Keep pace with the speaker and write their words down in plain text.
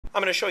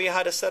I'm going to show you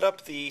how to set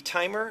up the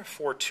timer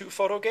for 2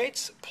 photo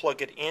gates.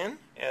 Plug it in,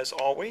 as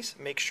always.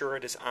 Make sure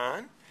it is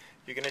on.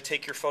 You're going to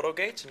take your photo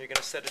gates and you're going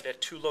to set it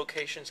at 2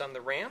 locations on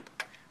the ramp.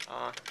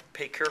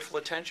 Pay careful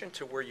attention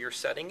to where you're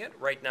setting it.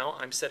 Right now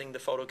I'm setting the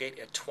photo gate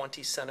at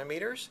 20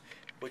 centimeters,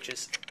 which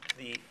is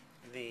the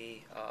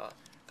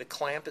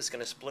clamp is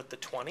going to split the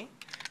 20.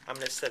 I'm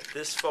going to set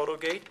this photo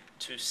gate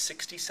to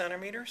 60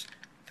 centimeters.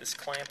 This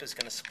clamp is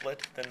going to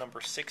split the number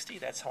 60.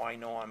 That's how I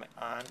know I'm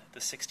on the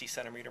 60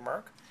 centimeter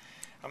mark.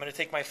 I'm going to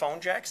take my phone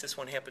jacks. This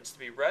one happens to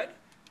be red.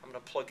 I'm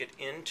going to plug it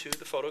into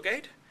the photo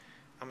gate.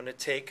 I'm going to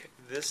take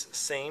this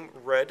same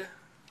red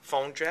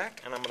phone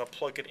jack and I'm going to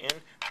plug it in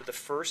to the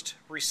first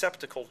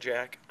receptacle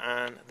jack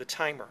on the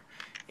timer.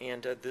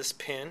 And this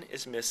pin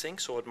is missing,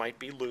 so it might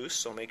be loose,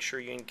 so make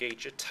sure you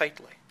engage it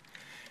tightly.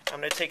 I'm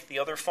going to take the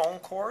other phone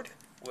cord,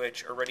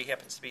 which already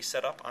happens to be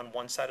set up on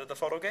one side of the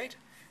photo gate.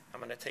 I'm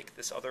going to take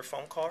this other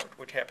phone cord,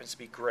 which happens to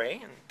be gray,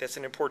 and that's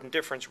an important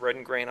difference, red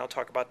and gray, and I'll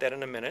talk about that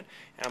in a minute.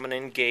 And I'm going to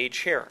engage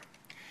here.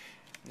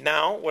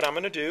 Now, what I'm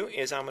going to do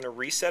is I'm going to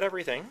reset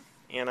everything,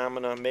 and I'm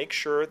going to make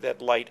sure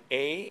that light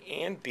A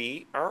and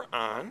B are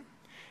on.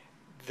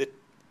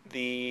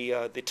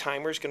 The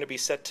timer is going to be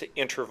set to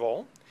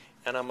interval,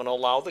 and I'm going to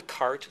allow the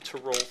cart to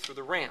roll through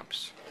the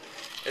ramps.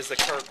 As the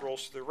cart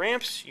rolls through the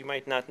ramps, you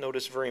might not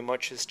notice very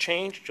much has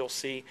changed. You'll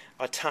see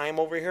a time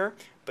over here,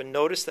 but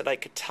notice that I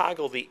could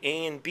toggle the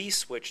A and B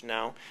switch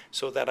now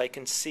so that I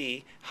can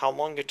see how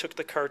long it took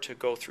the cart to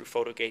go through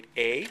photo gate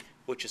A,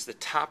 which is the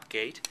top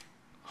gate,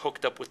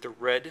 hooked up with the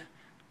red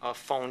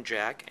phone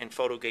jack, and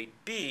photo gate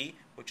B,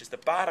 which is the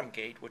bottom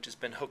gate, which has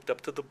been hooked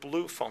up to the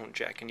blue phone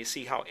jack. And you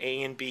see how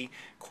A and B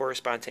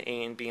correspond to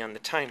A and B on the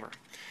timer.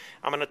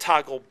 I'm going to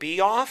toggle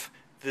B off.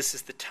 This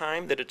is the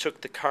time that it took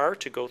the car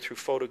to go through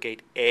photo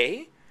gate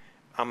A.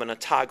 I'm going to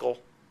toggle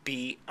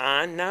B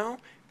on now.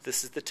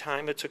 This is the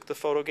time it took the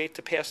photo gate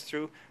to pass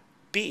through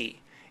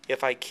B.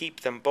 If I keep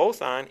them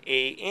both on,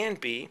 A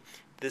and B,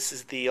 this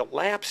is the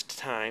elapsed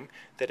time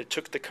that it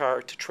took the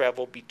car to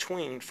travel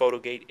between photo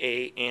gate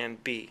A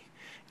and B.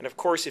 And of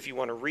course, if you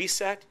want to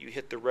reset, you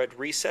hit the red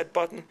reset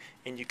button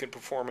and you can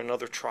perform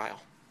another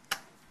trial.